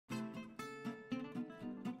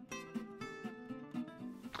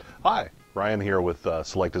Hi, Ryan here with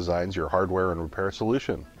SEA-LECT Designs, your hardware and repair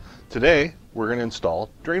solution. Today, we're going to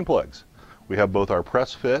install drain plugs. We have both our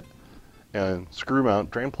press fit and screw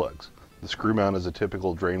mount drain plugs. The screw mount is a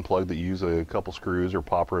typical drain plug that you use a couple screws or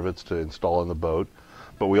pop rivets to install in the boat.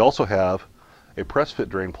 But we also have a press fit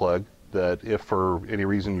drain plug that if for any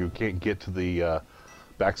reason you can't get to the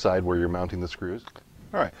backside where you're mounting the screws.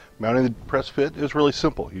 Alright, mounting the press fit is really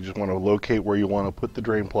simple. You just want to locate where you want to put the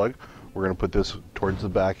drain plug. We're going to put this towards the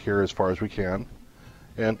back here as far as we can.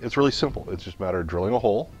 And it's really simple. It's just a matter of drilling a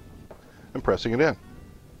hole and pressing it in.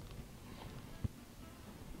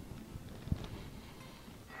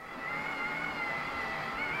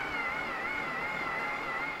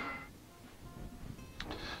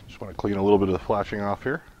 Just want to clean a little bit of the flashing off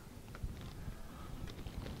here.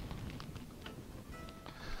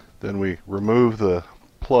 Then we remove the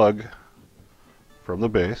plug from the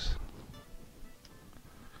base.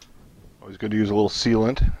 Always good to use a little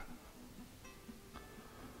sealant.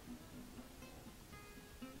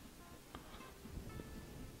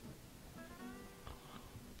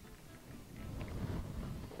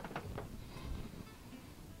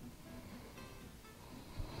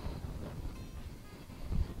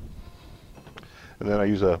 And then I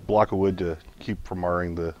use a block of wood to keep from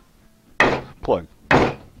marring the plug.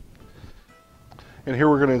 And here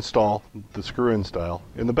we're going to install the screw-in style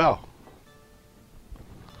in the bow.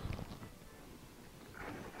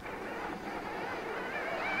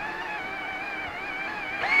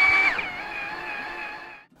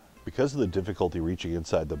 Because of the difficulty reaching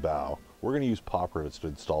inside the bow, we're going to use pop rivets to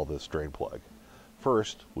install this drain plug.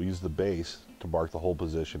 First, we'll use the base to mark the hole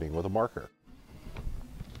positioning with a marker.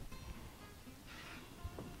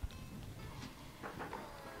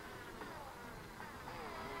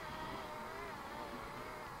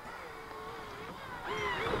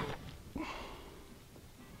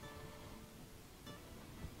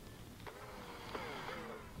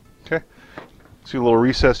 Okay, see a little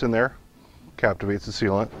recess in there, captivates the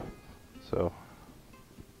sealant. So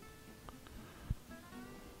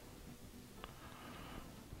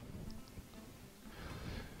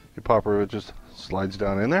your pop rivet just slides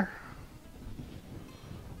down in there.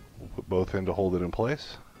 We'll put both in to hold it in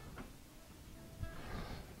place.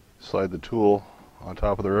 Slide the tool on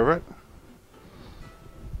top of the rivet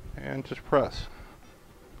and just press.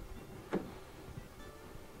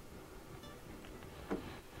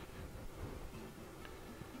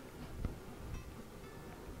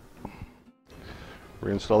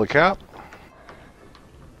 Reinstall the cap.